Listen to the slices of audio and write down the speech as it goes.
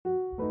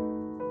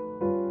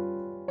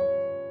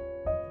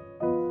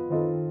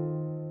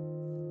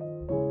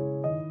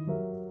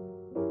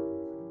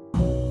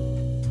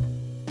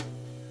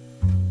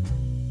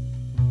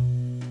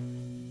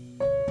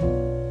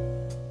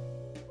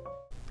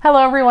Hello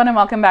everyone and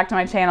welcome back to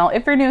my channel.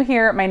 If you're new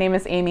here, my name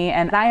is Amy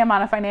and I am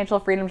on a financial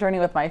freedom journey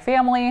with my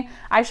family.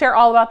 I share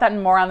all about that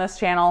and more on this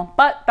channel,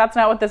 but that's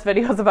not what this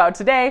video is about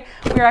today.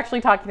 We're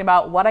actually talking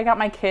about what I got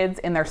my kids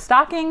in their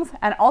stockings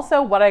and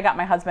also what I got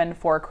my husband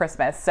for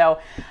Christmas. So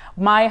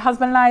my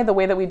husband and I, the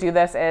way that we do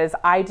this is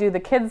I do the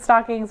kids'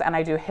 stockings and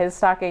I do his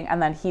stocking and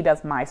then he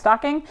does my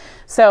stocking.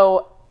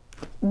 So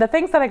the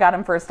things that I got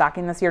him for his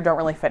stocking this year don't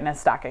really fit in his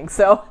stocking.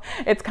 So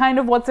it's kind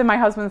of what's in my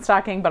husband's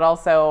stocking, but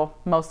also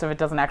most of it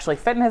doesn't actually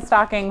fit in his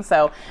stocking.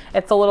 So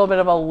it's a little bit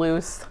of a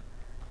loose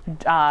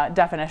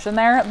definition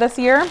there this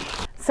year.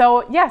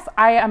 So yes,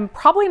 I am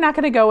probably not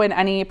going to go in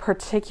any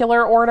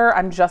particular order.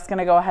 I'm just going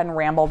to go ahead and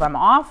ramble them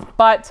off,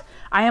 but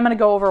I am going to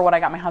go over what I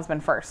got my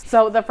husband first.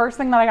 So the first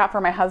thing that I got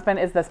for my husband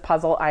is this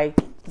puzzle.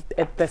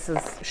 This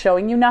is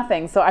showing you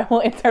nothing, so I will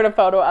insert a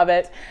photo of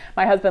it.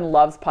 My husband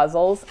loves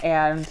puzzles,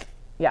 and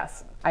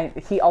yes,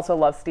 he also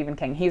loves Stephen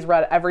King. He's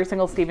read every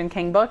single Stephen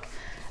King book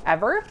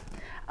ever.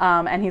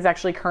 And he's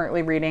actually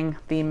currently reading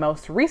the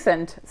most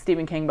recent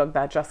Stephen King book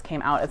that just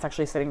came out. It's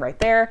actually sitting right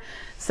there.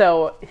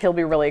 So he'll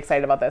be really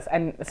excited about this.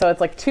 And so it's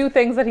like two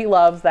things that he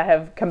loves that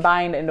have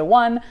combined into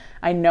one.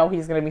 I know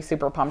he's going to be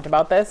super pumped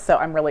about this. So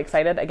I'm really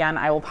excited. Again,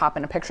 I will pop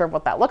in a picture of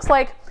what that looks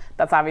like.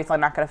 That's obviously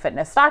not going to fit in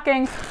his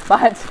stockings,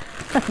 but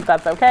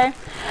that's okay.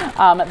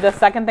 The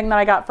second thing that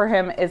I got for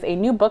him is a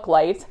new book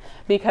light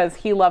because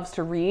he loves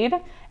to read.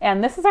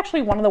 And this is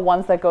actually one of the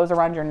ones that goes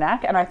around your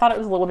neck. And I thought it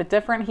was a little bit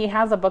different. He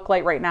has a book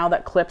light right now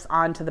that clips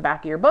onto the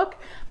back of your book,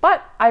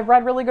 but I've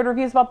read really good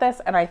reviews about this.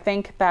 And I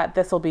think that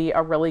this will be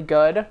a really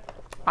good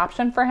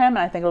option for him. And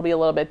I think it'll be a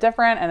little bit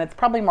different and it's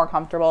probably more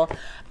comfortable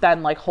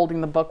than like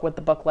holding the book with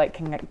the book light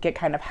can get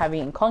kind of heavy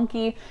and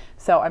clunky.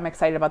 So I'm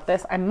excited about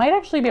this. I might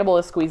actually be able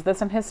to squeeze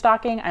this in his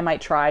stocking. I might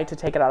try to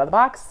take it out of the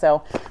box.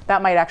 So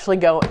that might actually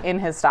go in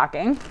his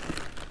stocking.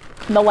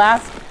 The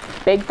last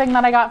big thing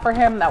that I got for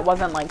him that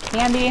wasn't like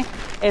candy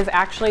is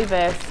actually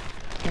this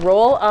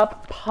roll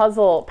up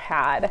puzzle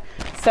pad.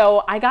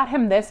 So I got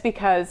him this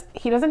because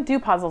he doesn't do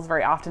puzzles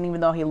very often, even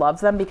though he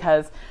loves them,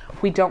 because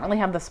we don't really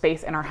have the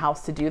space in our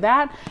house to do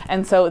that.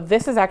 And so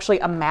this is actually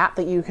a mat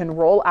that you can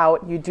roll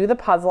out. You do the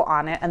puzzle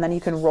on it and then you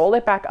can roll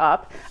it back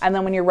up. And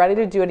then when you're ready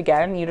to do it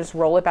again, you just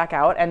roll it back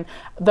out. And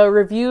the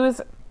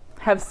reviews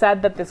have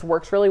said that this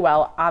works really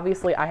well.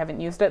 Obviously, I haven't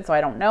used it, so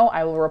I don't know.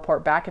 I will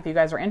report back if you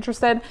guys are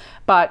interested,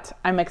 but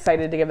I'm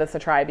excited to give this a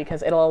try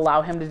because it'll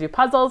allow him to do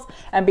puzzles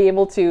and be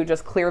able to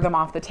just clear them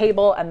off the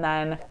table and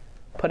then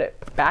put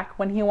it back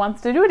when he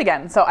wants to do it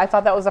again. So I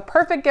thought that was a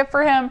perfect gift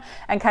for him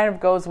and kind of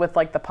goes with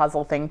like the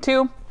puzzle thing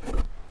too.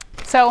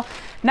 So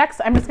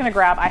next I'm just gonna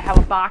grab, I have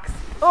a box,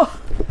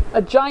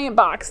 a giant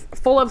box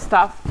full of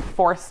stuff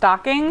for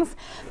stockings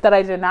that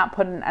I did not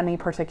put in any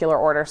particular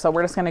order. So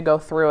we're just gonna go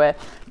through it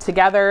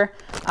together.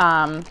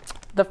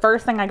 The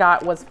first thing I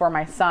got was for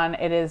my son.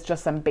 It is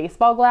just some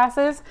baseball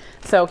glasses.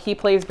 So he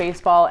plays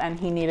baseball and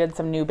he needed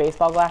some new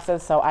baseball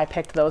glasses. So I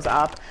picked those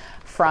up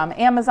from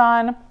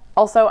Amazon.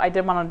 Also, I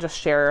did want to just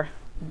share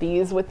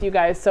these with you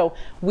guys. So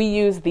we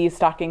use these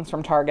stockings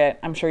from Target.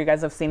 I'm sure you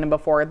guys have seen them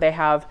before. They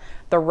have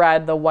the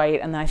red, the white,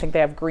 and then I think they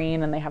have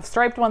green and they have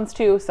striped ones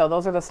too. So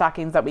those are the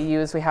stockings that we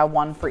use. We have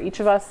one for each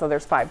of us. So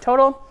there's 5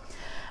 total.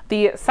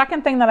 The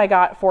second thing that I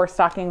got for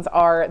stockings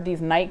are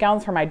these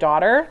nightgowns for my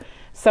daughter.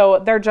 So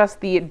they're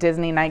just the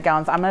Disney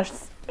nightgowns. I'm going to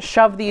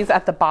shove these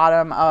at the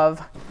bottom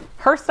of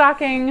her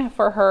stocking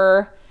for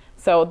her.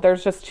 So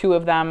there's just 2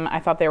 of them.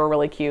 I thought they were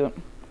really cute.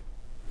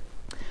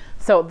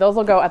 So those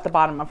will go at the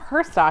bottom of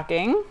her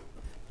stocking.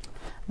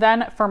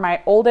 Then for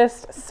my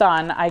oldest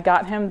son, I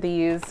got him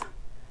these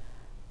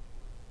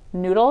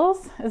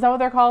noodles. Is that what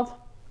they're called?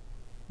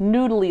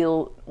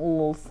 Noodles.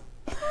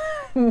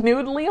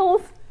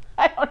 Noodles?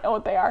 I don't know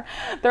what they are.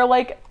 They're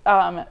like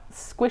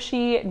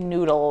squishy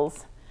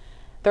noodles.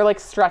 They're like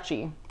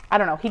stretchy. I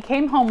don't know. He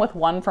came home with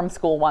one from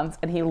school once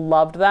and he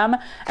loved them.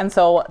 And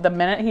so the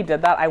minute he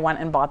did that, I went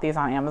and bought these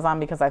on Amazon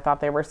because I thought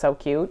they were so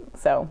cute.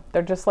 So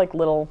they're just like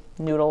little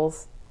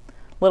noodles.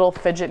 Little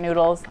fidget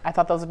noodles. I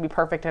thought those would be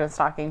perfect in a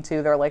stocking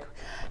too. They're like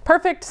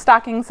perfect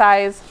stocking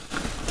size.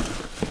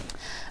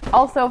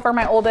 Also for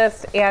my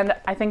oldest, and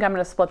I think I'm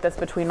going to split this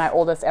between my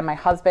oldest and my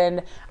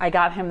husband, I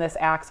got him this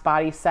Axe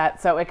body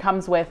set. So it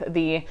comes with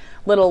the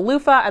little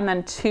loofah and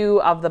then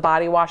 2 of the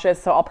body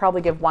washes. So I'll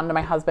probably give 1 to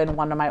my husband,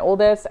 1 to my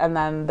oldest, and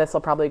then this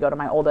will probably go to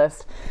my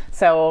oldest.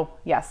 So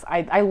yes,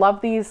 I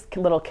love these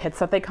little kits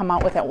that they come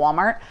out with at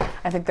Walmart.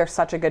 I think they're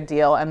such a good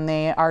deal and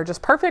they are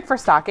just perfect for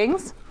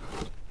stockings.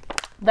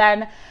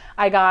 Then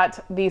I got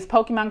these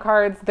Pokemon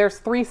cards. There's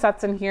 3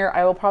 sets in here.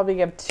 I will probably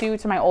give 2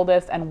 to my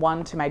oldest and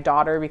 1 to my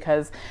daughter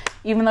because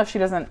even though she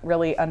doesn't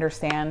really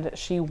understand,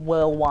 she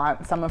will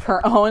want some of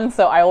her own.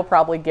 So I will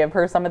probably give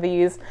her some of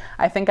these.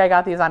 I think I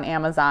got these on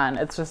Amazon.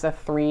 It's just a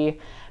 3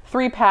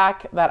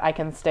 3-pack that I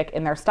can stick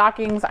in their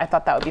stockings. I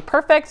thought that would be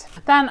perfect.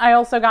 Then I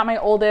also got my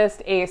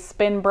oldest a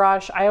spin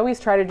brush. I always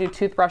try to do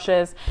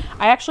toothbrushes.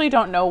 I actually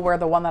don't know where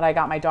the one that I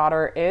got my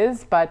daughter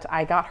is, but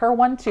I got her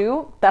one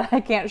too that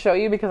I can't show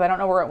you because I don't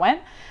know where it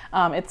went.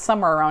 It's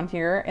somewhere around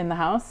here in the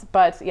house,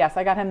 but yes,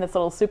 I got him this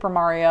little Super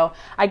Mario.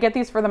 I get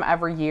these for them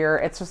every year.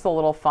 It's just a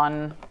little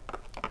fun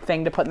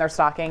thing to put in their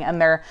stocking,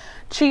 and they're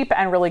cheap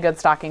and really good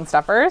stocking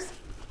stuffers.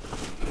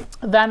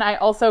 Then I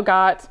also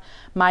got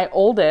my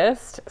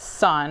oldest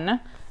son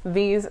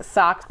these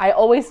socks. I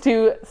always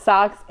do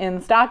socks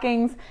in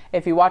stockings.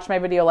 If you watched my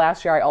video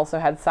last year, I also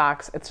had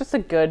socks. It's just a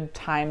good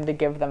time to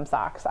give them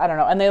socks. I don't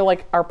know. And they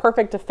like are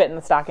perfect to fit in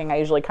the stocking. I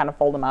usually kind of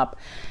fold them up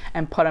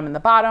and put them in the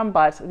bottom,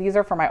 but these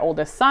are for my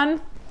oldest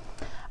son.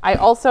 I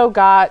also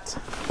got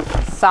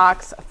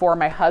socks for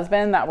my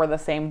husband that were the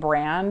same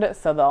brand,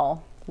 so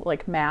they'll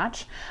like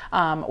match,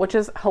 which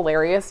is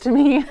hilarious to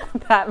me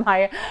that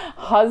my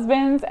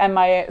husband's and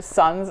my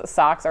son's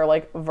socks are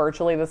like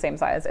virtually the same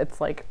size. It's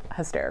like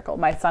hysterical.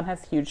 My son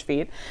has huge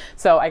feet,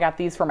 so I got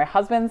these for my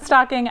husband's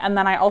stocking, and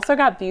then I also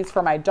got these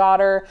for my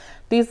daughter.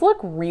 These look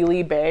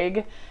really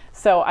big,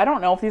 so I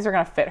don't know if these are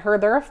gonna fit her.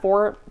 They're a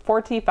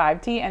 4T,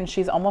 5T, and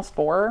she's almost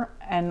 4,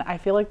 and I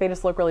feel like they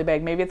just look really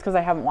big. Maybe it's because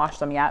I haven't washed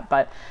them yet,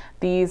 but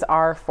these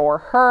are for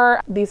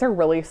her. These are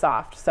really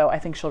soft, so I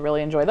think she'll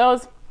really enjoy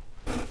those.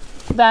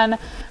 Then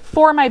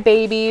for my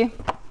baby,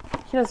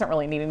 he doesn't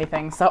really need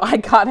anything, so I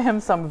got him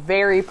some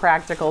very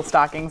practical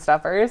stocking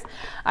stuffers.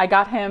 I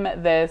got him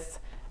this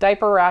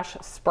diaper rash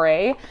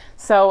spray.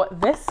 So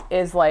this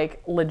is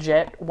like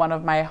legit one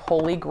of my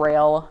holy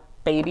grail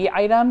baby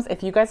items.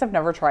 If you guys have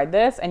never tried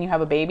this and you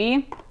have a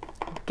baby,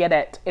 get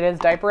it. It is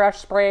diaper rash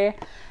spray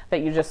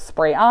that you just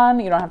spray on.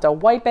 You don't have to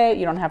wipe it.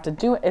 You don't have to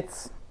do it.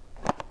 It's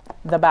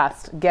the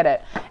best. Get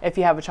it if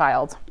you have a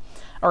child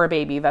or a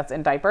baby that's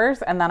in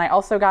diapers. And then I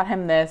also got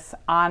him this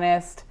I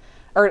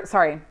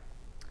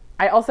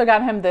also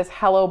got him this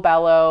Hello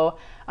Bello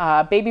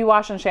baby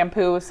wash and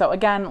shampoo. So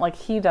again, like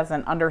he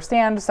doesn't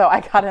understand. So I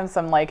got him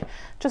some like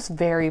just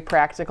very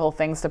practical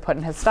things to put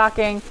in his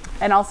stocking.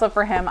 And also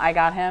for him, I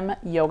got him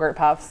yogurt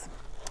puffs.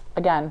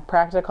 Again,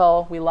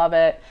 practical, we love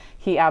it.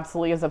 He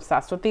absolutely is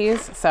obsessed with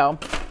these. So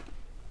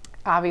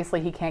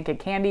obviously he can't get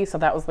candy. So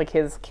that was like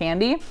his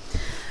candy.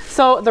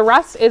 So the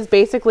rest is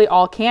basically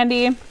all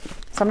candy.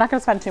 So I'm not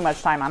gonna spend too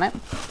much time on it,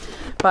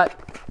 but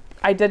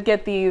I did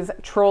get these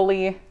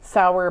Trolley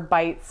Sour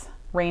Bites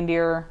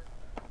reindeer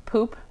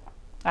poop.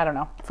 I don't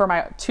know, for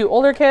my 2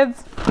 older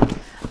kids.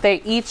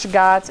 They each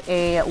got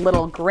a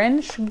little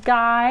Grinch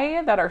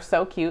guy that are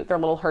so cute. They're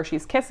little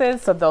Hershey's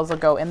Kisses, so those will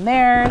go in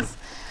theirs.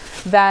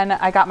 Then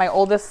I got my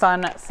oldest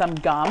son some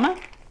gum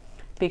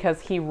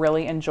because he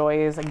really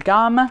enjoys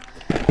gum.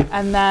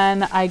 And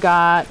then I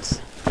got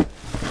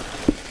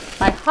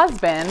my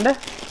husband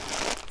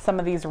some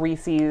of these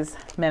Reese's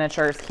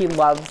miniatures. He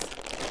loves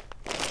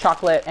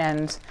chocolate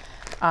and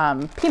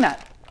peanut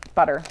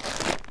butter.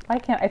 Why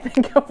can't I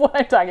think of what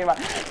I'm talking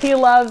about? He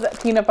loves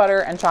peanut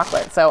butter and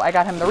chocolate. So I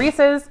got him the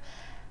Reese's,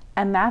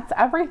 and that's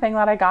everything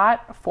that I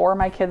got for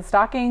my kids'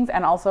 stockings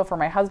and also for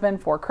my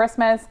husband for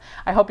Christmas.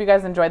 I hope you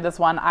guys enjoyed this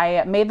one.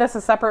 I made this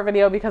a separate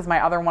video because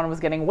my other one was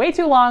getting way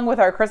too long with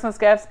our Christmas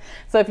gifts.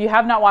 So if you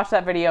have not watched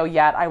that video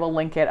yet, I will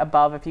link it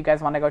above if you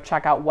guys want to go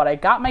check out what I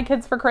got my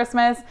kids for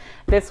Christmas.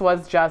 This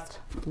was just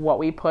what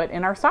we put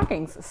in our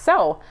stockings.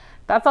 So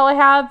that's all I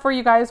have for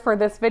you guys for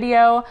this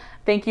video.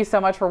 Thank you so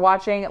much for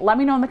watching. Let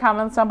me know in the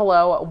comments down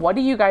below, what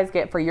do you guys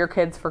get for your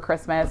kids for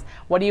Christmas?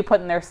 What do you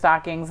put in their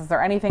stockings? Is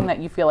there anything that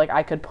you feel like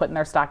I could put in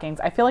their stockings?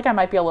 I feel like I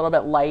might be a little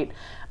bit light,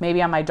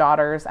 maybe on my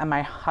daughter's and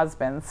my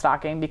husband's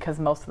stocking because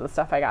most of the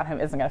stuff I got him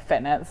isn't gonna fit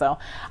in it. So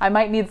I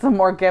might need some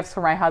more gifts for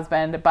my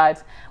husband,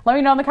 but let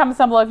me know in the comments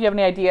down below if you have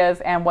any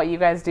ideas and what you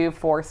guys do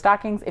for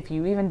stockings. If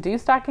you even do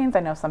stockings, I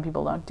know some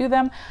people don't do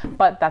them,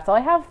 but that's all I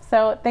have.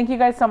 So thank you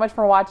guys so much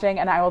for watching,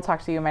 and I will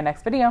talk to you in my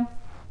next video.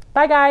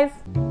 Bye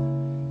guys.